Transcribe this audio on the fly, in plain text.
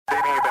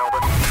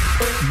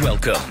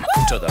Welcome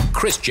to the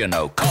Christian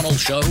O'Connell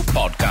Show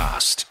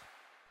podcast.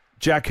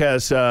 Jack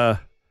has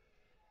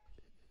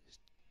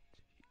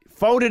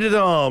folded his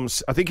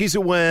arms. I think he's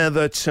aware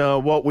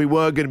that what we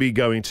were going to be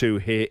going to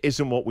here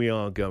isn't what we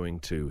are going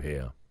to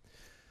here.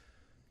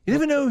 You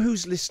never know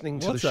who's listening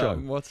to the show.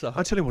 What's up?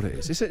 I'll tell you what it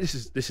is. This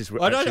is.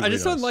 I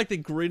just don't like the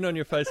grin on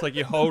your face, like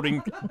you're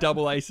holding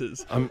double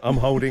aces. I'm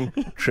holding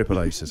triple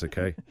aces.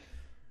 Okay.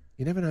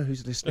 You never know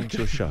who's listening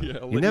to a show.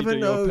 Yeah, you never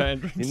know.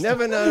 You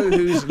never know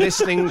who's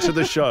listening to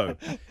the show.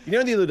 You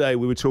know, the other day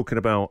we were talking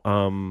about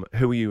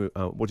who are you?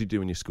 What do you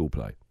do in your school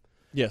play?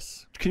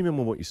 Yes. Can you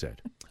remember what you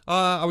said?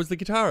 I was the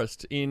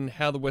guitarist in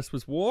How the West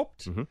Was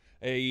Warped,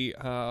 a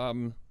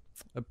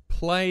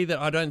play that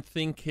I don't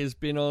think has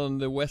been on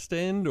the West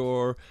End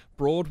or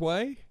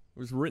Broadway. It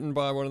was written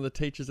by one of the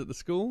teachers at the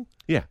school.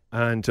 Yeah,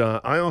 and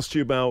I asked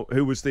you about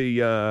who was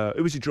your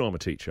drama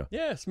teacher?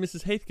 Yes,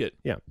 Mrs. Heathcote.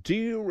 Yeah. Do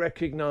you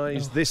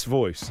recognise this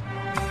voice?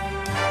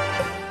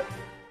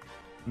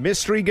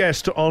 Mystery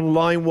guest on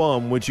line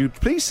 1. Would you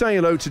please say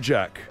hello to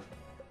Jack?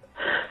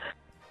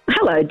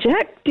 Hello,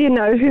 Jack. Do you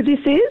know who this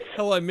is?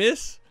 Hello,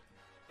 Miss.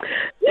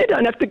 You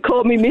don't have to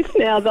call me Miss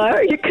now, though.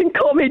 You can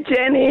call me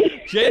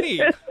Jenny. Jenny.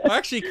 I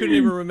actually couldn't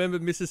even remember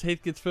Mrs.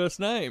 Heathcote's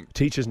first name.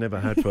 Teachers never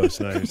had first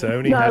names. They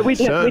only No, had we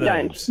don't.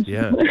 surnames.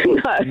 Yeah. No.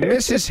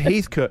 Mrs.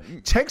 Heathcote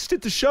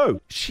texted the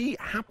show. She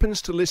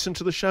happens to listen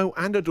to the show,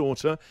 and her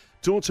daughter.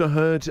 Daughter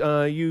heard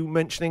you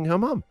mentioning her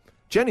mum,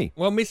 Jenny.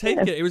 Well, Miss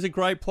Heathcote, it was a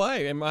great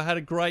play, and I had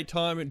a great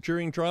time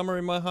during drama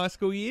in my high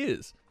school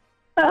years.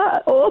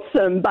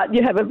 Awesome, but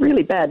you have a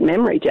really bad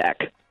memory,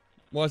 Jack.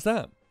 Why's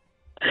that?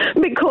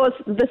 Because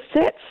the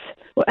sets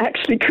were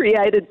actually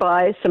created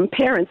by some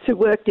parents who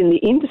worked in the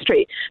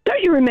industry.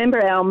 Don't you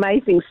remember our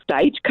amazing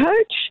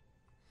stagecoach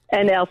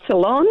and our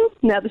salon?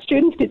 Now, the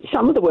students did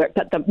some of the work,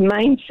 but the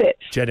main sets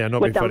Jenny, I'm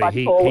not were being done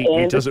funny. by Paul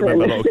He doesn't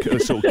remember a Anderson.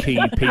 lot of sort of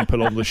key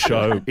people on the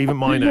show. Even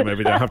my name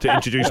every day. I have to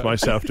introduce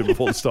myself to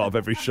before the start of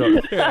every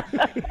show.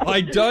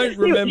 I don't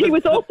remember. He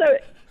was also...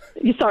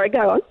 Sorry,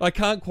 go on. I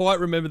can't quite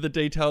remember the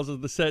details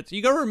of the sets.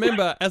 You got to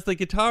remember, as the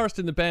guitarist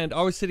in the band,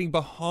 I was sitting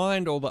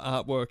behind all the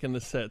artwork and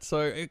the sets,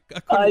 so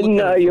I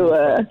know you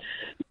were.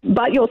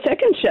 But your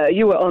second show,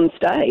 you were on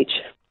stage.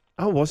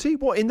 Oh, was he?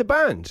 What, in the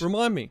band?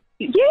 Remind me.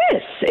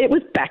 Yes, it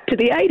was Back to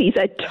the 80s,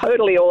 a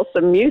totally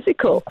awesome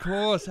musical. Of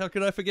course, how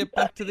could I forget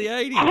Back to the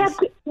 80s?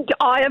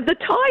 Eye of the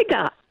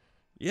Tiger.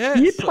 Yes.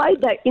 You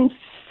played that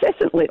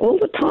incessantly all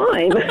the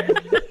time.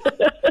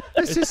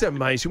 This is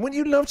amazing. Wouldn't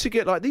you love to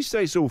get, like, these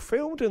days all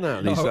filmed and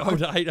that? No, I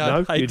would hate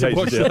to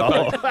watch it. that.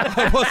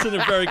 I wasn't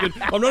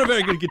I'm not a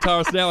very good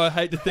guitarist now. I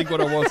hate to think what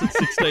I was at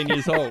 16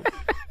 years old.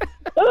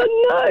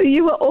 Oh, no,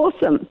 you were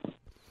awesome.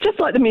 Just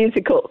like the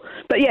musical.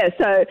 But, yeah,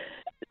 so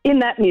in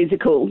that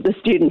musical, the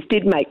students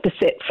did make the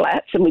set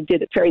flats and we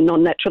did it very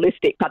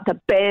non-naturalistic, but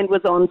the band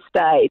was on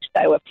stage.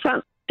 They were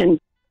front and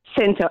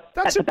centre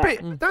That's at the back.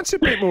 That's a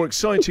bit more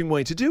exciting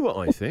way to do it,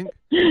 I think.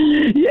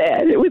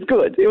 Yeah, it was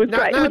good. It was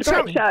great. It was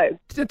a great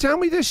show. Tell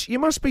me this. You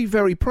must be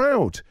very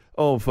proud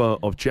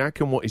of Jack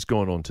and what he's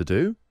gone on to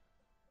do.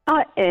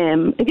 I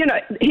am. You know,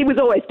 he was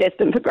always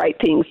destined for great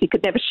things. He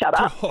could never shut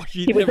up. Oh,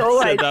 you he never was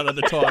always... said that at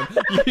the time.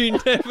 You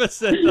never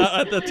said that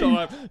at the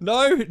time.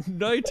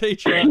 No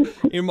teacher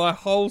in my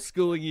whole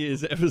schooling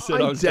years ever said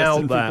I was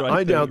destined for great things.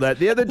 I doubt that.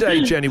 The other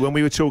day, Jenny, when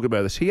we were talking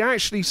about this, he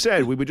actually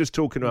said, we were just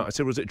talking about, I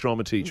said, was it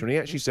drama teacher? And he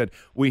actually said,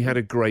 we had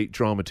a great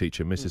drama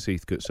teacher, Mrs.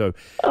 Heathcote. So,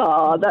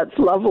 oh, that's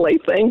lovely.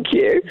 Thank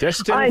you.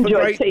 Destined I for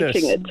enjoyed greatness.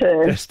 teaching it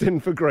too.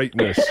 Destined for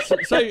greatness.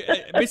 So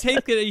Miss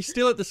Heathcote, are you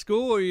still at the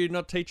school or are you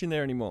not teaching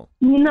there anymore?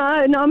 No,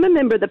 I'm a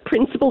member of the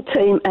principal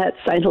team at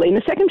St.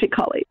 Helena Secondary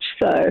College.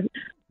 So,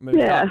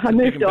 I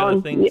moved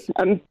on.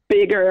 I'm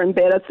bigger and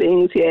better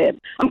things, yeah.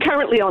 I'm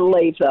currently on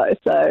leave, though,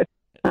 so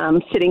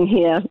I'm sitting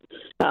here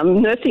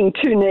nursing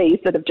 2 knees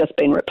that have just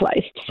been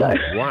replaced. So.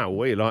 Oh, wow,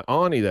 we like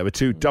Arnie there with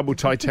 2 double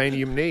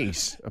titanium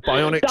knees. A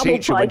bionic Double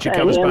teacher when she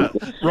comes titanium.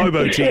 back.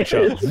 Robo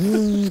teacher.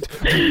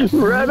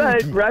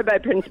 Robo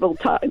principal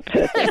type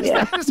person,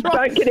 yeah. That's right.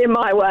 Don't get in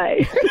my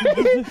way.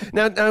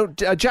 Now,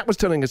 Jack was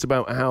telling us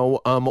about how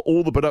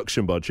all the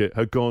production budget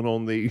had gone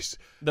on these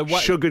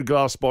sugared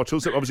glass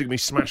bottles that were obviously going to be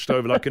smashed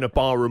over like in a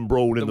barroom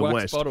brawl in the wax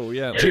West. Bottle,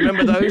 yeah. Do you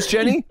remember those,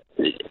 Jenny?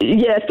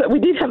 Yes, but we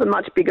did have a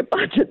much bigger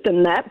budget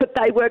than that, but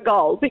they were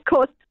gold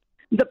because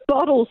the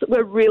bottles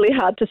were really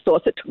hard to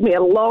source. It took me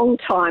a long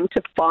time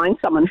to find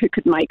someone who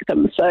could make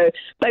them. So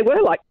they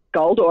were like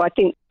gold, or I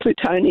think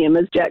plutonium,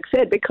 as Jack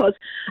said, because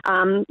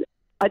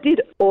I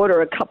did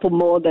order a couple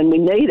more than we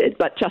needed,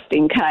 but just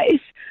in case.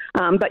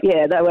 But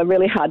yeah, they were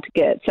really hard to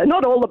get. So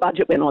not all the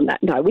budget went on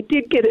that. No, we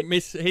did get it.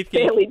 Miss Heathcote,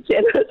 fairly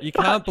generous. You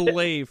can't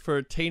believe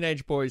for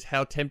teenage boys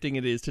how tempting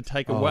it is to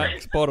take a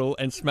wax bottle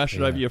and smash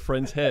it over your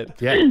friend's head.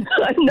 Yeah. I know.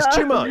 It's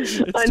too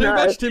much. It's too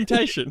much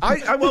temptation.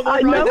 I want one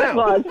I know right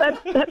now. it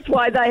was. That's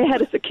why they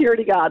had a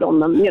security guard on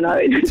them, you know.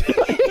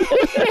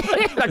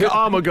 Like an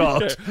armour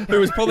guard.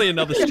 Who was probably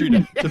another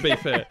student, to be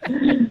fair.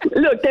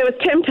 Look, there was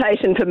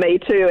temptation for me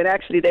too, and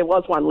actually there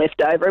was one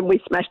left over, and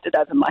we smashed it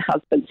over my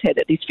husband's head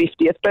at his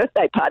 50th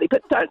birthday party,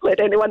 but don't let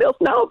anyone else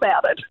know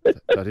about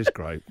it. That is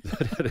great.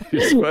 That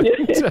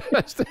is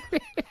fantastic.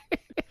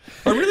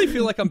 I really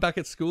feel like I'm back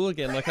at school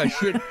again. Like I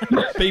should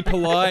be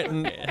polite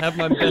and have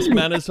my best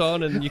manners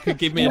on, and you could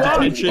give me a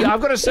detention. Yeah,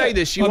 I've got to say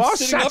this. You I'm are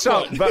sitting sat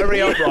up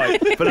very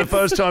upright for the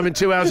first time in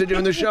 2 hours of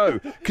doing the show.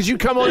 Because you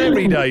come on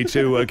every day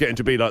to get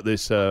into be like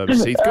this,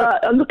 Miss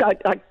Heathcote. Look,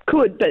 I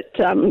could, but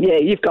yeah,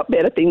 you've got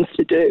better things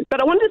to do.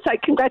 But I wanted to say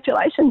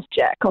congratulations,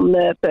 Jack, on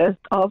the birth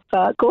of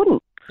Gordon.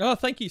 Oh,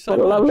 thank you so What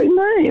much. a lovely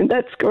name.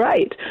 That's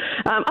great.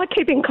 I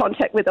keep in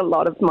contact with a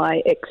lot of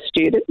my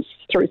ex-students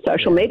through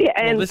social media.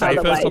 And This is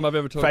the first time I've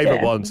ever talked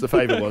Favourite ones, the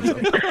favourite ones.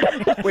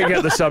 We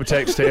get the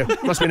subtext here.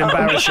 Must have been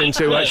embarrassing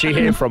to actually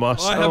hear from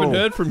us. I haven't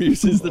heard from you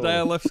since the day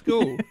I left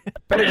school.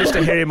 Better just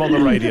to hear him on the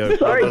radio.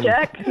 Sorry,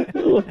 Jack.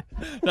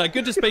 No,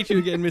 good to speak to you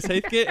again, Miss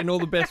Heathcote, and all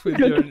the best with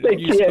Good your to speak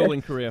new to you.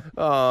 schooling career.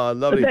 Oh,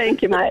 lovely.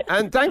 Thank you, mate.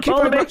 And thank you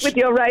All the very best much. with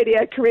your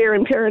radio career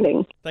in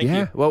parenting. Thank Yeah,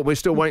 you. well, we're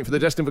still waiting for the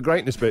Destined for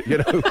Greatness bit, you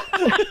know.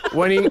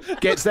 When he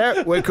gets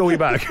there, we'll call you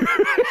back.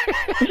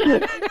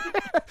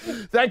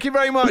 Thank you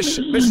very much,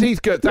 Miss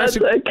Heathcote. That's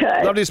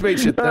okay. Lovely to speak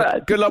to you. All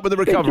right. Good luck with the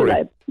Speak to you recovery.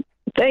 later.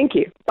 Thank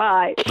you.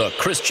 Bye. The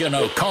Christian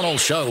O'Connell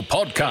Show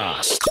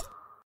podcast.